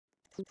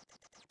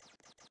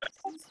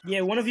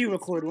Yeah, one of you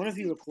record. One of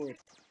you record.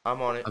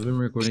 I'm on it. I've been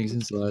recording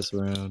since the last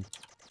round.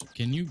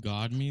 Can you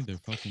god me? They're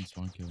fucking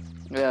spawn killing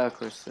me. Yeah, of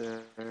course. Do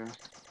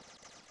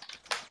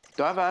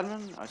I have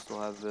admin? I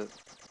still have it.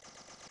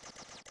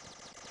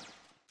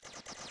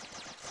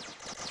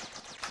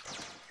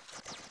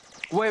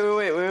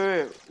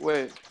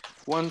 Wait.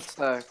 1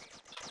 sec.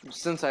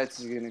 Synsites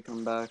is gonna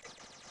come back.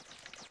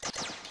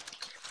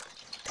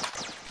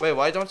 Wait,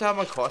 why don't I have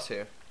my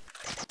crosshair?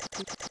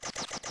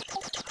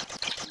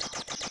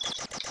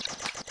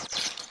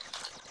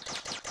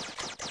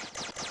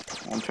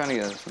 I'm trying to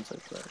get a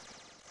Synsites back.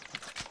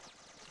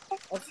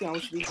 Let's see how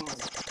much we can.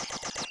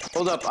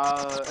 Hold up,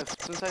 if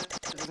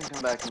Synsites doesn't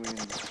come back, we can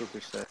just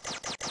quickly stay.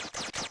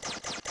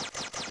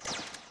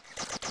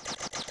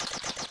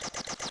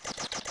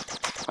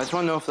 I just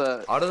want to know if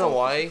that. I don't know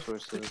why.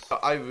 Sources.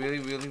 I really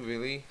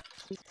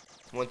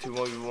want to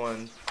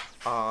 1v1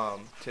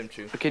 Tim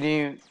Chu. Can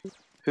you?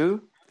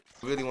 Who?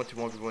 Really want to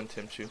 1v1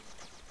 Tim Chu.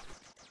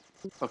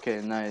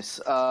 Okay, nice.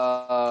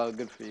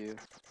 Good for you.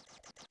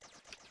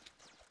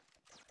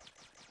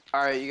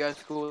 Alright, you guys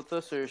cool with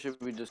this, or should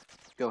we just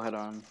go head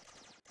on?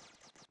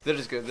 That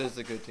is good. This is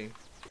a good team.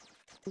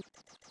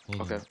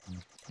 Okay.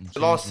 The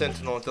lost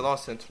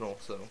Sentinel,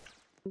 so.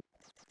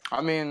 I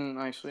mean,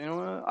 actually, you know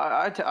what?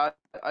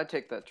 I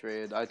take that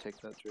trade. I take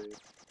that trade.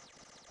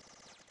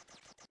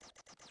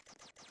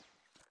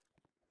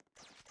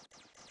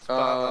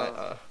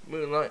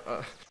 Moonlight.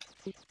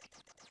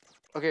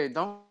 Okay,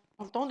 don't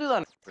do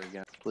that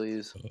again,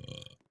 please.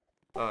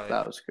 Alright.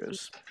 That was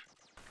Chris.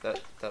 That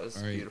was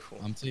All right, beautiful.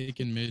 I'm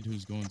taking mid.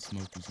 Who's going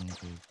smoke? Who's going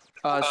cave?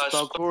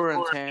 Spellcore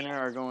and Tanner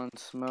are going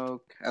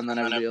smoke, and then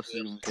everybody else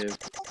is going cave.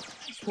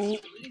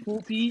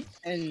 Poopy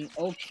and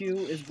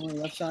OQ is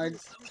going left side.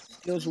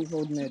 Skills will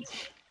hold mid.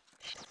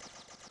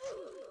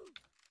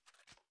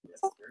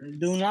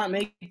 Do not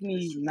make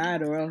me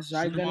mad, or else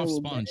I'm gonna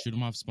spawn. Shoot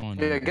him off spawn.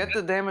 Yeah, get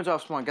the damage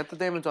off spawn. Get the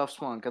damage off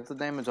spawn. Get the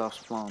damage off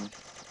spawn.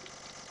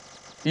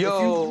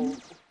 Yo,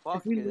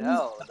 fucking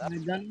hell.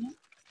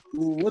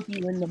 We'll whip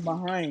you in the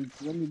behind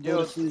when you go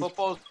Yo, to sleep.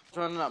 football's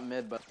running up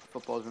mid, but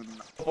football's running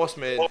up. Football's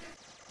mid.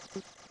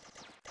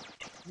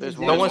 There's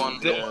No one. one's watching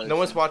their mid. No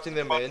one's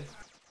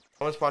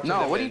watching their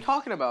No, what are mid. you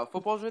talking about?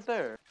 Football's right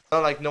there.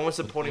 No, like no one's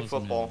supporting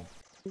football.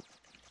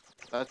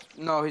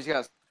 No, he's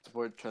got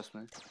support. Trust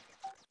me.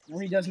 No,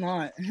 he does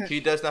not.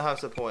 He does not have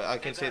support. I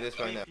can say this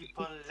right now.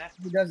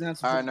 He doesn't have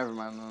support. Alright, never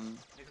mind then.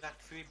 We've got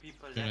 3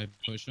 people Should I left.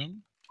 push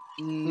him?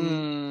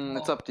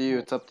 It's up to you.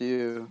 It's up to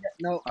you.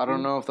 No, I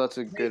don't know if that's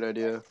a good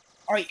idea.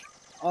 Alright.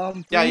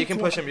 Yeah, you can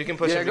push him. You can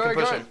push him. You go can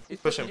push ahead. him. He's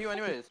Push pushing him. you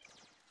anyways.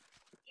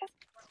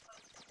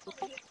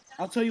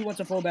 I'll tell you what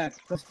to fall back.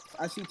 Cause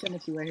I see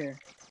Timothy right here.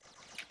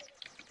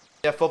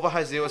 Yeah, football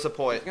has 0 He's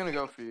support. gonna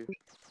go for you.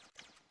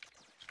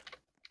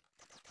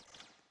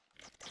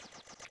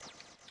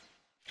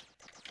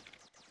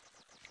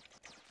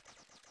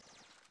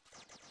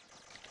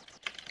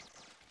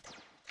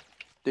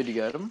 Did you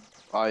get him?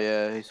 Oh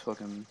yeah, he's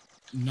fucking.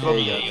 No.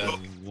 Yeah,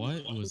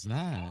 What was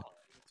that?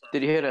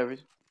 Did he hit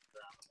everything?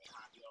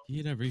 He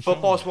hit every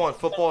Football shot. spawn.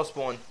 Football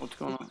spawn. What's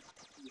going on?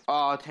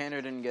 Oh,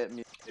 Tanner didn't get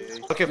me.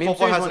 Okay, Meme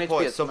football series has 1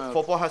 support. HP at So smoke.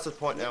 football has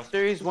support now.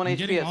 Series 1 I'm HP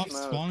getting at off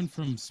smoke. spawn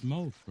from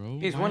smoke, bro.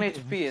 He's Why 1 do I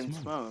HP have in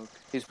smoke.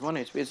 He's 1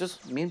 HP. It's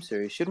just meme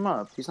series. Shoot him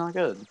up. He's not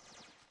good.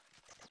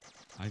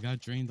 I got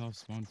drained off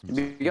spawn from We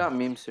smoke. got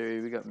meme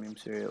series. We got meme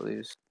series at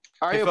least.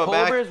 Alright, He yo, fell Polar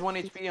back. Bear is 1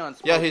 HP on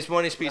smoke. Yeah, he's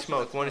 1 HP That's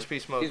smoke. what 1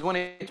 HP smoke. He's 1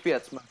 HP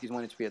at smoke. He's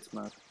 1 HP at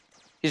smoke.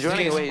 He's He's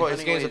running getting away. support. He's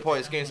He's getting running support. away.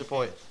 He's getting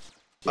support.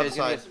 Yeah, Other he's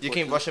gonna side. get You support.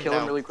 can Just rush him kill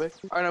down. really quick.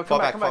 Alright, no, Fall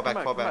come back, back, fall come back,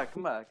 back, fall come back. back,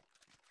 come back.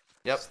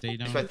 Yep. Stay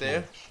down. He's right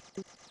there.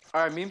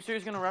 Alright, meme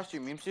series gonna rush you.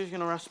 Meme series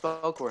gonna rush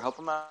Spellcore. Help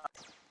him out.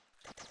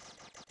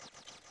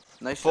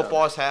 Nice shot.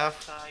 Football's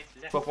half. Side,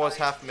 left Football's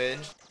side. half mid.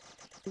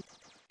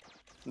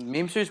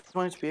 Meme series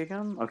 1 HP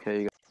again?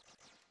 Okay, you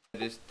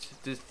got.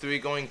 There's 3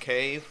 going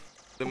cave.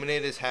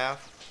 Eliminate is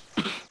half.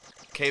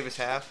 Cave is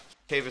half.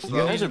 Cave is You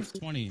low. guys are-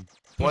 20.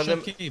 One Push of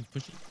up them- cave.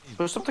 Push up cave.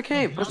 Push up the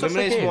cave. Push up the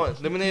Eliminate is cave. 1.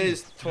 Eliminate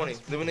is 20.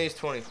 Eliminate is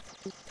 20.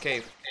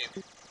 Cave.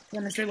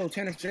 Tanner, stay low.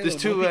 Tanner, stay low.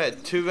 There's 2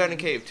 red. 2 red in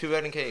cave. 2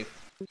 red in cave.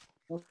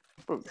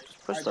 Bro,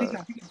 just push Alright,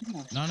 that. peek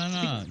now.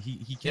 No.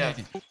 He Yeah.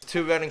 can't.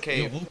 2 red in Yo,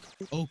 cave.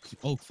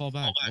 Oak, fall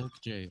back. Oak,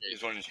 J.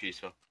 He's 1 HP,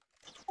 so.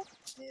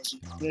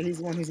 Yeah, he's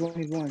one.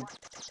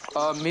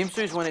 Meme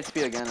series 1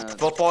 HP again.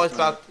 Football is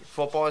back.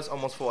 Football is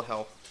almost full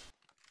health.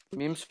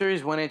 Meme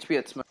series 1 HP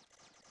at smoke.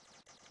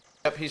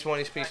 Yep, he's 1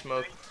 HP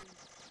smoke.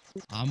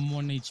 I'm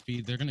 1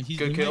 HP. They're gonna. He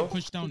Good kill. might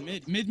push down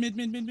mid.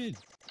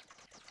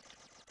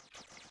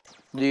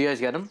 Do you guys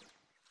get him?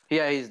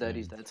 Yeah, he's dead.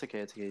 He's dead. It's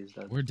okay. He's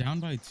dead. We're down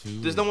by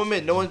 2. There's no one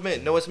mid. No one's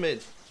mid. No one's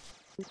mid.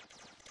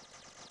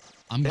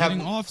 I'm They have-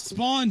 getting off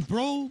spawn,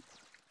 bro.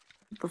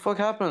 What the fuck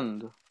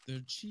happened?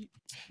 They're cheat.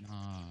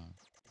 Nah.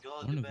 Go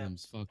One to of bed.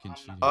 them's fucking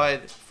cheating.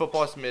 Alright,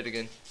 football's mid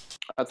again.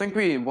 I think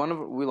we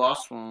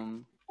lost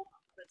one.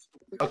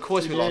 Of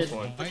course we lost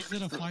one. Why is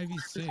it a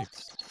 5v6?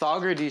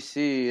 Thogger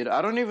DC'd.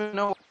 I don't even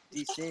know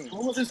DC.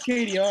 What was his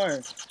KDR?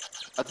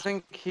 I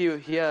think he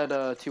had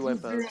 2 He was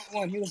wipeouts.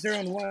 0-1. He was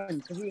 0-1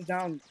 because he was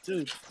down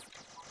 2.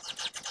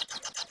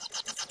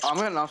 I'm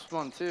getting off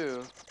spawn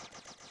too.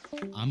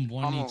 I'm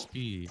 1 I'm a-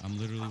 HP. I'm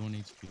literally 1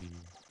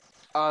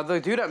 HP. The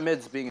dude at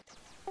mid's being.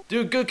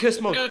 Dude, good kill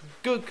smoke.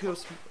 Good kill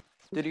smoke.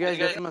 Did you guys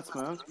get him at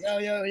smoke? Yo,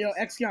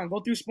 Xkion, go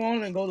through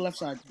spawn and go to left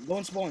side. Go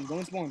and spawn,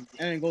 and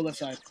then go left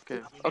side.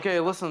 Okay. Okay,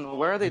 listen.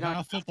 Where are they I down?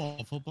 got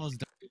football. Football's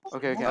down.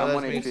 Okay, Oh, I'm that's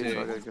 1 me HP. So too.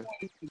 okay,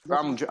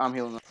 good. I'm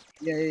healing up.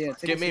 Yeah.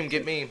 Get meme,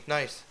 get meme.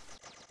 Nice.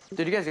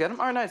 Did you guys get him?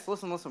 Alright, nice.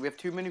 Listen. We have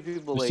too many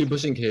people. There's Like, 2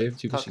 pushing cave,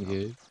 2 Tough pushing enough.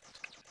 cave.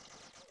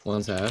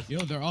 One's half. Yo,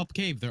 they're up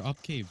cave. They're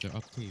up cave. They're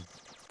up cave.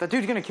 that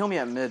dude's gonna kill me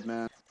at mid,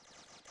 man.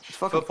 It's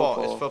fucking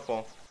Football. It's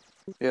football.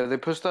 Yeah, they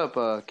pushed up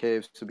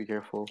caves, so be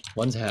careful.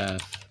 One's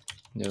half.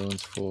 The other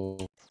one's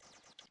full.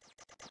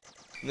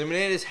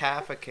 Lemonade is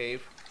half a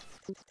cave.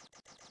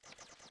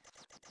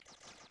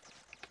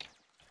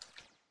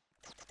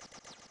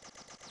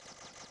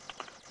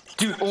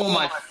 Dude, oh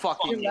my You're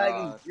fucking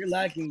lagging. god. You're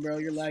lagging, bro.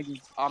 You're lagging.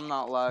 I'm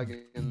not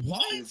lagging.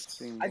 What? Dude's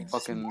being I just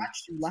fucking.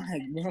 watched you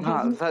lag, bro.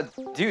 Nah,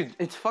 that dude,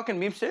 it's fucking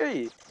meme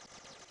series.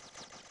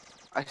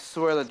 I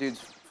swear that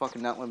dude's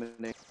fucking not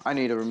limiting. I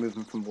need to remove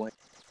him from blink.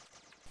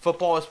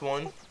 Football is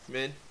 1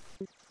 mid.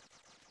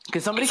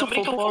 Can somebody come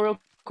football real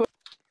quick?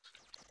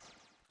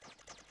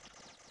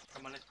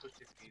 Come on, let's push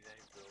this guy,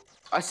 bro.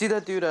 I see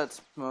that dude at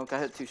smoke. I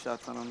hit 2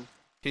 shots on him.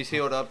 He's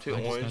healed up to I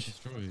just got orange.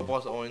 destroyed.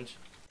 Football's orange.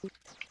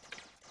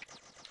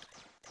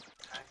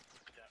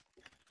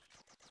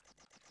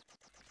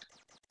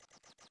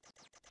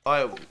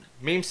 Alright,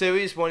 meme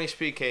series 1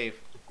 HP cave.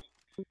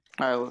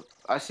 Alright,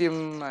 I see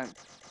him. I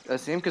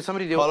see him. Can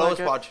somebody deal with Polo's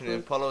that guy? watching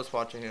him. Polo's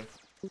watching him.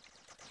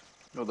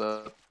 Hold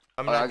up.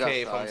 I'm Oh, I not got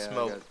cave. shot, I'm yeah, I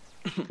smoke.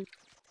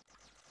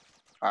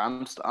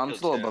 I'm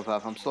still above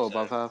half. I'm still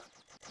above half.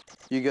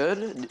 You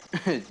good?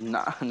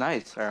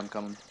 Nice. Alright, I'm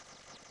coming.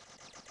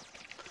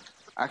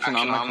 Actually,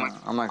 no,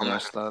 I'm not gonna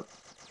stop.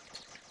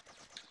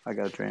 I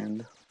got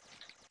drained.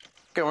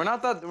 Okay, we're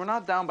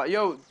not down by.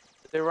 Yo,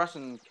 they're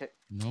rushing.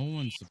 No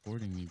one's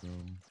supporting me, bro.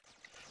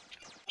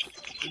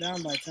 We're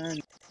down by 10.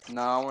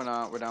 No, we're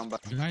not. We're down by.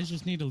 You guys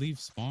just need to leave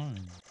spawn.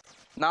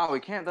 No, we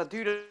can't. That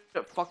dude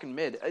at fucking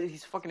mid.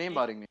 He's fucking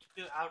aimbotting me.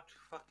 Still out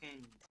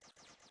fucking.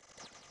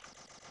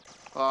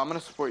 Oh, I'm gonna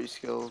support you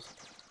skills.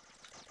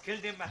 Kill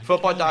them.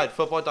 Football died.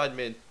 Football died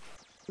mid.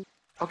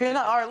 Okay,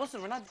 no, alright,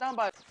 listen, we're not down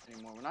by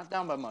anymore. We're not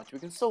down by much. We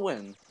can still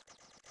win.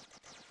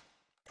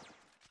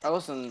 Alright,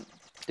 listen.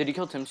 Did you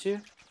kill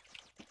Timshu?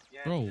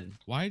 Yeah, Bro,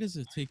 why does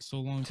it take so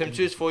long? Tim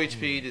choose 4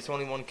 HP. There's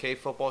only 1 cave.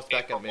 Football's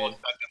back at mid.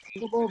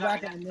 We'll go we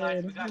got back at left side.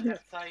 We mid. got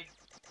left side.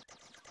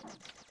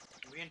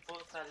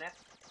 Reinforce our left.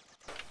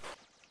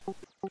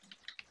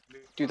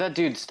 Dude, that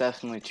dude's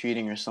definitely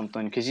cheating or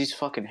something, because he's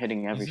fucking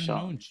hitting every He's a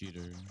shot. known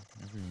cheater.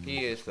 Everyone He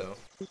knows. is though.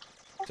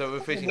 So we're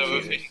facing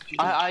cheaters.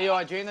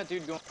 I drained that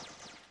dude going.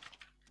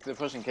 They're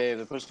pushing cave.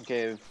 They're pushing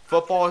cave.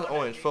 Football is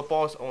orange.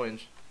 Football is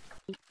orange.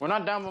 We're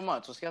not down by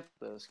much. Let's get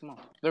this. Come on.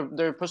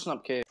 They're pushing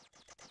up cave.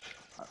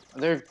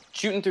 They're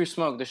shooting through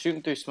smoke. They're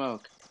shooting through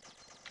smoke.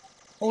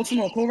 Hold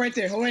smoke. Hold right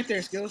there. Hold right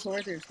there, skills. Hold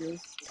right there, skills.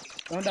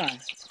 Don't die.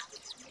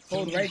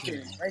 Hold right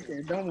there. Right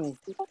there. Don't move.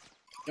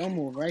 Don't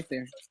move. Right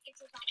there.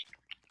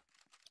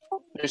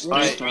 There's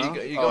Alright, three you,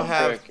 smoke. you gonna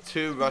have frick.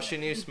 2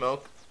 rushing you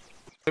smoke.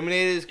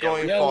 Lemonade is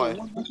going far.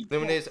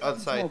 Lemonade's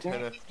outside.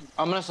 Tanner.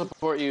 I'm gonna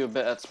support you a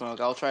bit at smoke.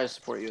 I'll try to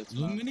support you at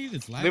smoke. Illuminate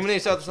is last.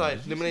 Lemonade's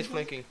outside. Lemonade's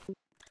flanking.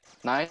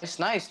 Nice.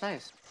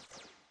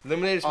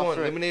 Lemonade is Oh, 1.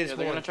 frick. Lemonade is Yeah,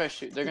 they're 1. gonna try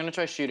shoot. They're gonna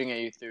try shooting at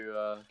you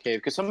through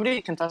cave. Could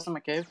somebody contest them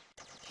at cave?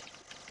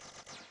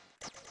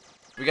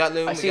 We got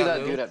Loom. I we see got that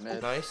Loom. dude at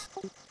mid. Nice.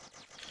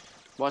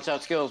 Watch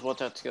out skills.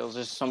 Watch out skills.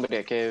 There's somebody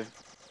at cave.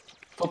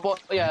 Football.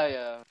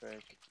 Yeah.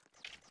 Frick.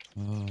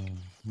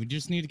 We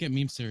just need to get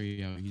Meme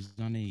Siri out. He's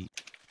on 8.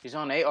 He's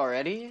on 8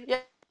 already. Yeah.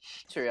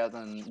 Sure, yeah.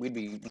 Then we'd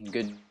be in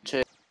good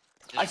shape.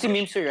 I see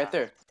Meme Siri right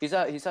there. He's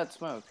at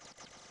smoke.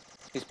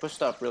 He's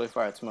pushed up really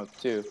far at smoke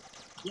too.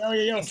 Yo.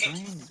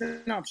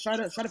 No, try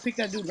to pick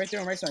that dude right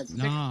there on right side.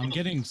 Nah, I'm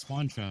getting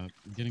spawn trap.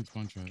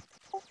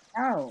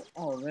 Ow.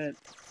 Oh, man.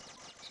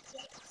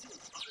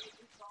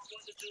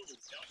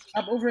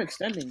 Stop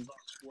overextending.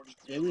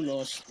 Yeah, we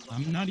lost.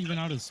 I'm not even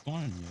out of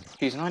spawn yet.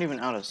 He's not even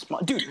out of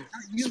spawn. Dude,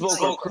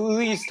 Smoke,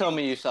 please tell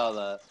me you saw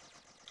that.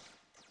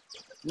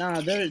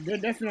 Nah, they're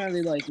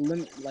definitely like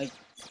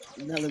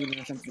not limiting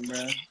or something, bro.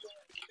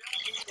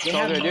 They Oh,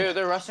 have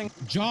they're rushing.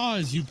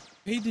 Jaws, you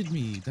baited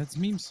me. That's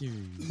Meme Siri.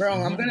 Bro,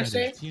 You I'm know gonna that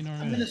say- it's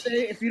TNRS. I'm gonna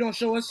say if you don't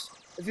show us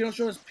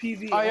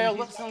PV. Oh yeah, on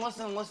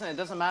listen. It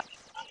doesn't matter.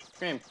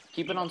 Scream.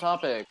 Keep it on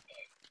topic.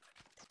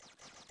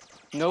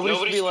 Nobody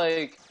should be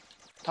like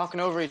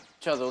talking over each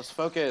other. Let's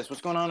focus.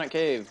 What's going on at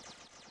cave?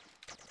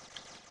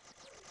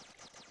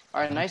 All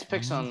right, nice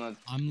picks on the.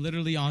 I'm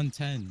literally on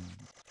 10.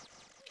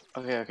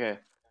 Okay.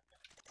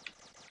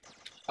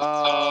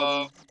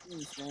 Spawn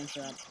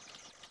trap.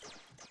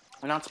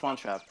 We're not spawn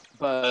trap,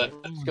 but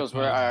Oh my skills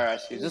we're God.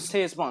 IRS. Just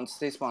stay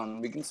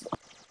spawn. We can.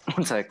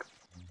 One sec.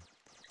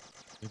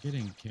 They're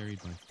getting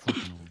carried by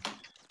fucking old.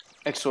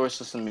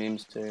 Exorcist and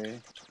memes too.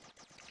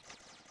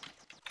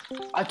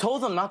 I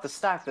told them not to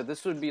stack, that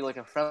this would be like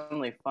a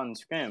friendly, fun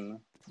scrim.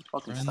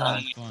 Fucking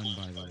stack. Friendly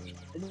fun, by the way.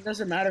 It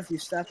doesn't matter if you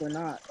stack or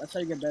not. That's how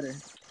you get better.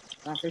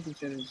 Not faking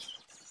shit.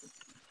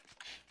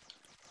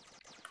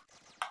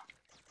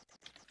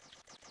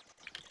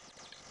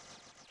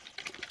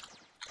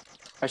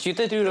 I shoot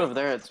the dude over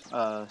there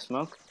at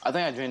smoke. I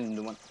think I drained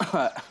him one.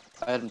 I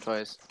hit him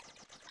twice.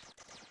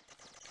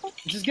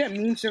 Just get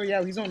meme Siri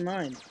out. He's on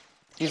 9.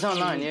 He's on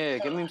 9, yeah,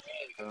 give me.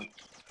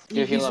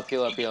 Yeah, heal up,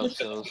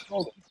 Sills.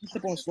 He's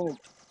up on slope.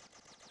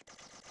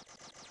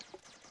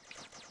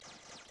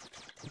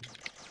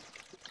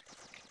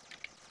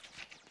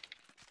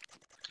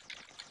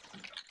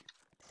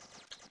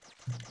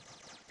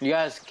 You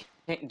guys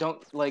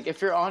don't, like,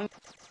 if you're on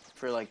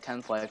for like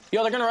 10th life.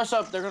 Yo, they're gonna rush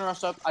up,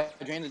 I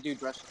drained the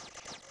dude, rush.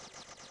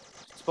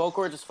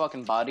 Spokor just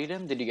fucking bodied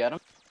him. Did you get him?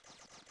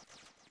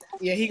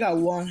 Yeah, he got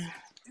 1.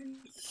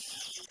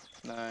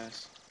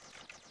 Nice.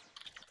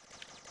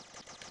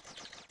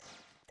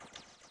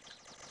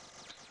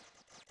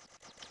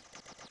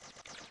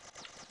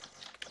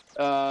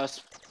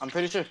 I'm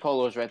pretty sure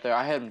Polo's right there.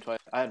 I had him twice.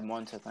 I had him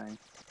once, I think.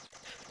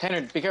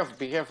 Tanner, be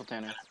careful,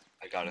 Tanner.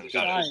 I got him.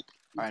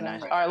 Alright,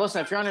 nice. Alright,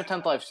 listen, if you're on your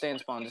 10th life, stay in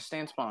spawn. Just stay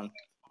in spawn.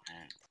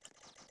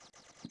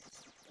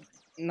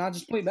 Nah,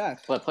 just play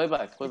back. Play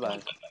back.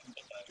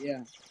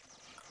 Yeah.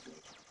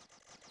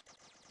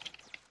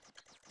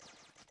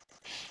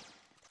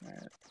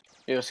 Alright.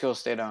 Yo, Skill,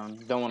 stay down.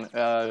 Don't want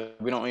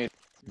we don't need.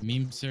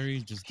 Meme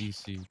series just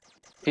DC.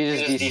 He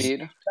just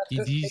DC'd. He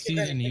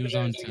DC'd and he was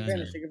on 10.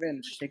 Take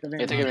advantage.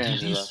 Yeah, take He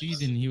advantage of that.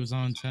 DC'd and he was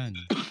on 10.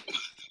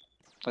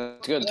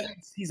 That's good.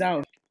 He's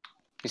out.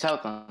 He's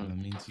out That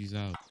then. means he's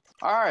out.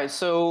 Alright,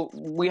 so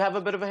we have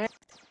a bit of a hand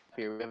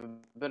here. We have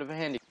a bit of a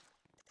handy.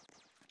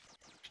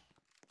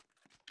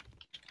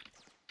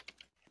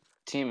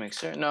 Team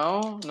mixer?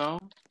 No.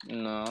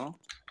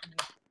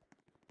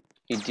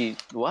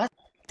 What?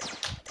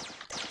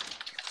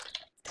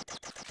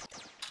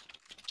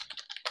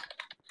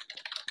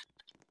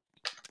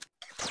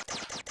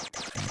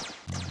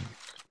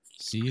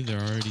 See, they're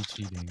already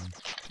cheating.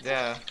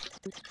 Yeah.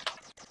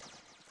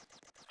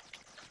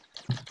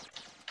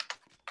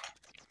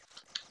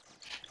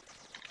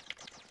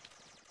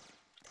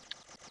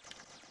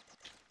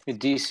 He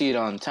DC'd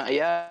on time.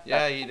 Yeah.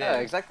 Yeah, he did. Yeah,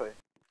 exactly.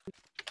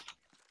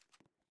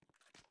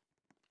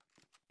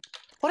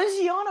 What is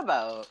he on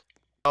about?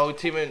 Oh,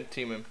 team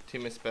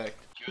inspect.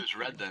 He was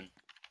red then.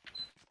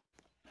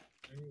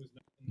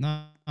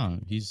 No,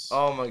 he's.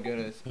 Oh my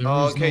goodness. There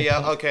Oh, was okay, no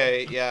yeah, pl-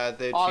 okay, yeah,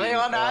 they Oh, they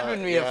cheated.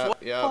 un-admin me. Yeah,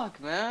 What yeah. the fuck,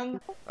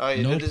 man? Oh,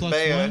 yeah, No this is plus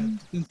Bayer. one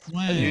since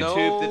when? YouTube,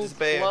 No this is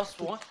Bayer.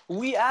 +1.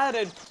 We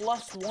added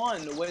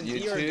 +1 when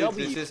YouTube, DRW.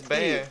 this is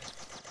Bayer.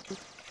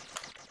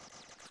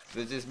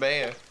 This is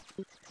Bayer.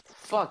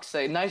 Fuck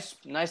say, nice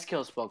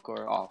kill,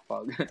 Spokor. Oh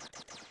fuck.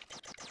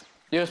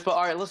 Yo,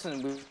 alright,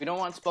 listen, we don't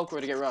want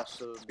Spokor to get rushed,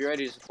 so be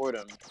ready to support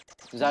him.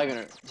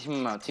 Zagoner,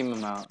 team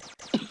him out.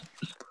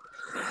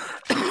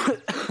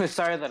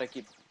 Sorry that I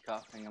keep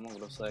coughing, I'm a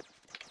little sick.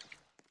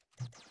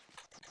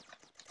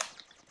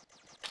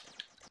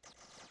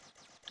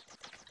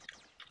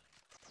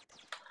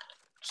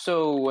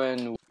 So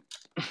when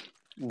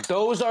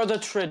those are the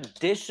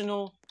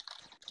traditional.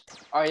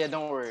 Oh yeah,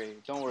 don't worry,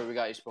 we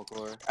got you,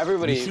 Spokor.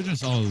 Everybody. They should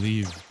just all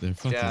leave. They're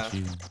fucking Yeah.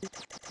 cheating.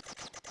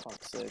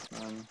 Fuck's sake,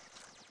 man.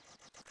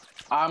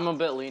 I'm a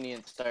bit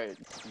lenient to start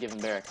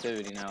giving bear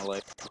activity now,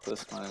 like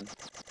this clan.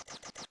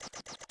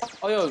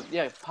 Oh yo,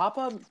 yeah, pop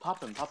him.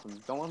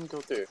 Don't let him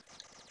go through.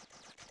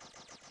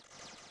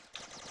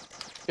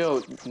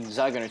 Yo,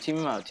 Zygoner, team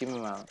him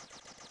out.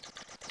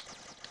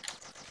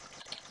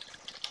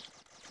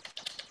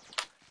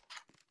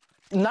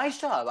 Nice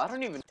job. I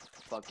don't even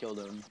fuck killed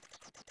him.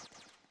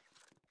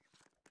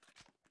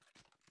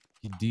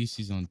 He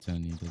DC's on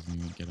 10. He doesn't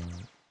even get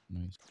out.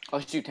 Nice. Oh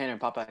shoot, Tanner,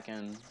 pop back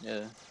in.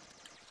 Yeah.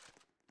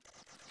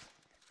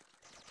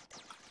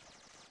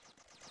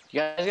 You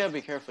guys gotta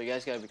be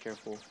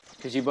careful.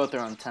 Because you both are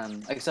on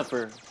 10. Except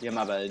for, yeah,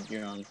 my bad.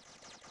 You're on.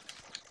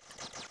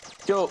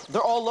 Yo,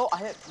 they're all low. I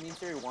hit Mean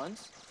Theory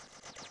once.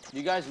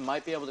 You guys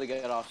might be able to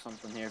get off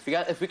something here.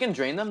 If we can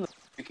drain them,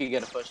 we could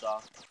get a push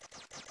off.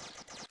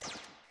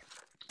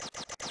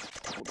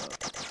 Hold up.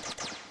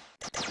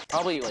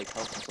 Probably like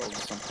health themselves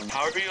or something.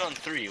 How are you on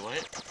 3?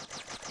 What?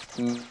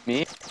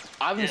 Me?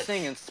 I've been Yes.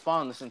 staying in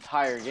spawn this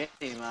entire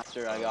game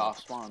after I got off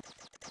spawn.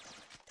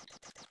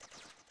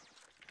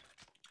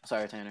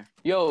 Sorry, Tanner.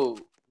 Yo,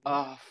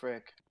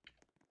 frick.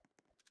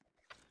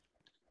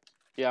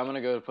 Yeah, I'm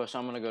gonna go to push.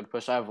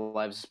 I have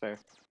lives to spare.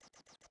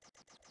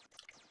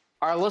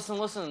 Alright,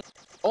 listen.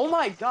 Oh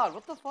my god,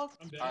 what the fuck?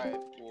 Alright,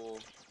 well,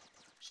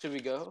 should we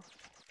go?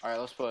 Alright,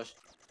 let's push.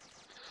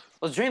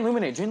 Let's drain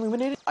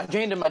Luminate. I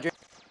drained him.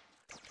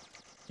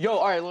 Yo,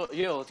 alright,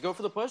 let's go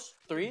for the push.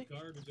 3,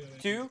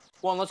 2,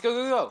 1, let's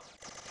go.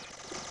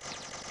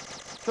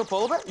 Kill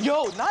Polar Bear?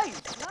 Yo, nice.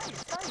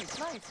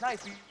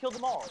 We killed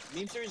them all.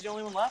 Meme Series the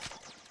only one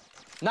left.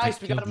 Nice,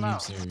 we got him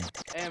out.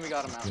 And we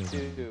got him out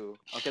too.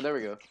 Okay, there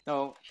we go.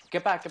 No,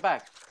 get back.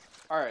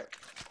 Alright.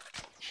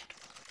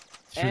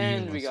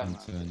 And of we us got on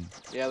nothing. 10.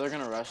 Yeah, they're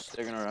gonna rush.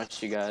 They're gonna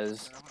rush you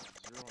guys.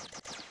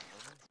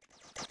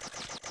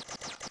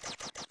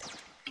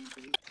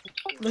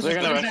 Listen,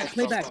 They're gonna play rush back, us.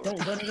 play back.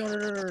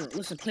 Don't.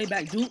 Listen, play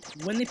back. Do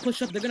when they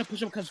push up, they're gonna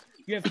push up because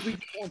you have 3,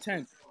 4, and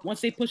 10.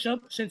 Once they push up,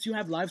 since you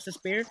have lives to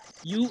spare,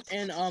 you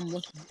and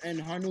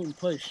Harnoon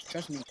push.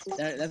 Trust me,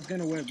 that's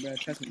gonna work, bro.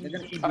 Trust me, they're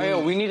gonna keep Oh, doing yo,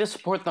 it. we need to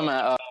support them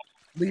at.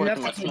 But you Support have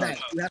them to at play smoke.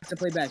 back. You have to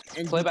play back.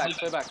 And Play be back, patient.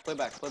 play back, play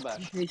back, play back.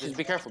 Be patient. Just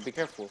be careful, be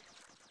careful.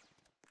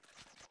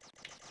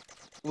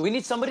 We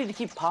need somebody to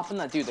keep popping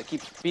that dude that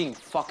keeps being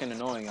fucking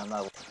annoying on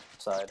that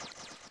side.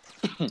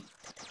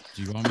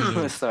 Do you want me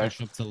to Sorry.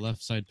 push up to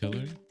left side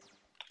pillar?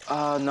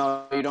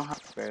 No, you don't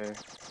have to spare.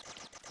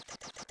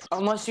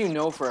 Unless you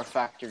know for a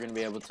fact you're gonna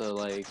be able to,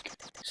 like,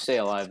 stay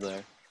alive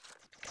there.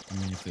 I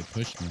mean, if they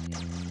push me, I'm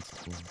gonna need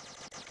support.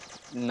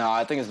 No,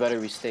 I think it's better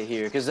we stay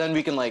here, because then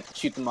we can, like,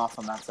 shoot them off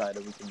on that side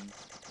and we can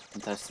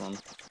contest them.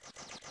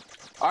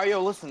 Alright,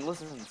 yo, listen.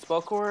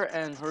 Spellcore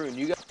and Haroon,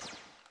 you guys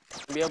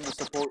will be able to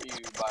support you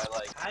by,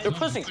 like... They're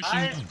pushing!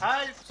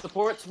 Help!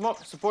 Support smoke.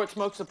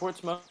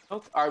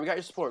 Alright, we got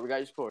your support,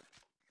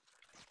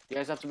 You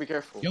guys have to be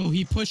careful. Yo,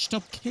 he pushed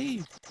up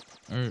cave.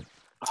 Or,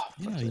 Oh,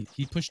 yeah,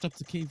 he pushed up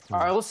the cave.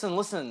 Alright,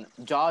 listen.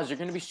 Jaws, you're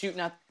gonna be shooting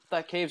at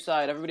that cave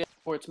side. Everybody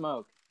support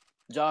smoke.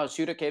 Jaws,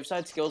 shoot at cave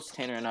side. Skills,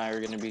 Tanner and I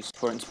are gonna be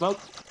supporting smoke.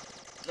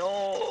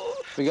 No.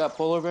 We got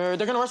Polar Bear.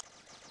 They're gonna rush.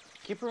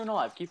 Keep Haroon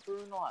alive.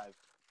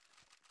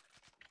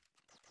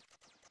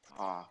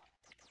 Ah.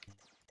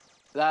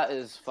 That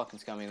is fucking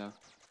scummy, though.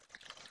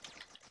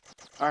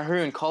 Alright,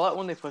 Haroon, call out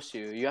when they push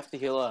you. You have to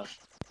heal up.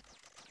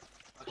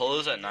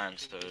 Polo's at 9,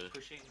 so.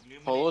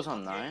 Polo's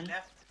on 9?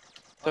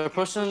 They're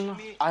pushing.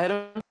 I hit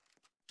him.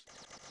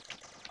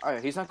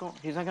 Alright, he's not on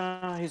you. He's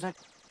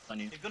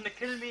gonna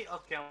kill me?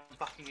 Okay, I'm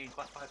fucking in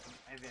class 5 from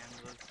every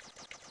angle.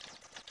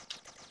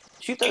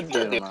 Shoot that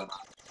dude. Man.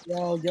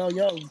 Yo.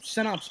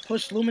 Synops,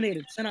 push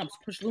Illuminated.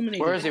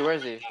 Where is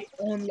he?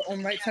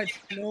 On right side.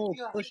 No,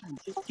 push him.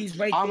 He's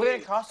right I'm there.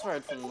 getting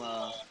crossfired from,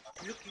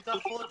 Look, you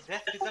got 4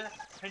 deaths, you got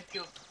plenty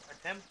of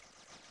attempts.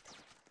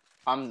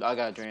 I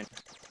got drained.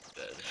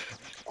 Dead.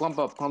 Clump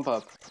up.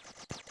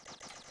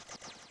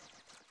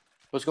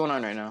 What's going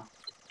on right now?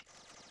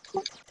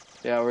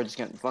 Yeah, we're just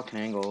getting fucking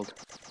angled.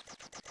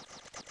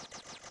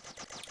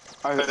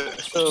 Alright,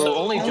 so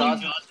only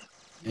Jaws.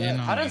 And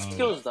How did I'm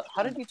skills?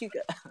 How did you two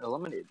get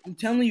eliminated? I'm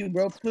telling you,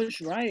 bro.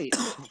 Push right.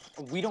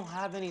 We don't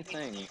have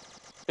anything.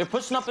 They're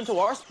pushing up into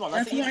our spawn.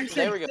 That's what I said.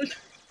 There we go. Push.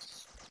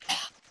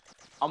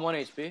 I'm 1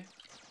 HP.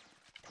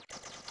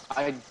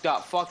 I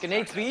got fucking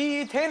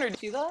HP. Tanner,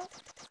 did you see that?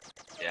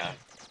 Yeah.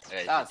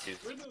 I got That's two.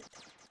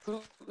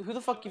 who the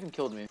fuck even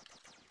killed me?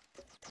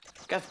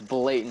 That's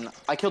blatant.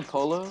 I killed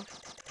Polo.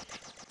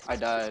 I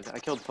died. I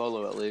killed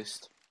Polo at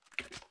least.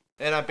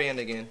 And I banned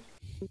again.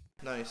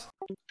 Nice.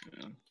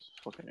 Yeah,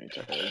 fucking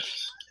retarded.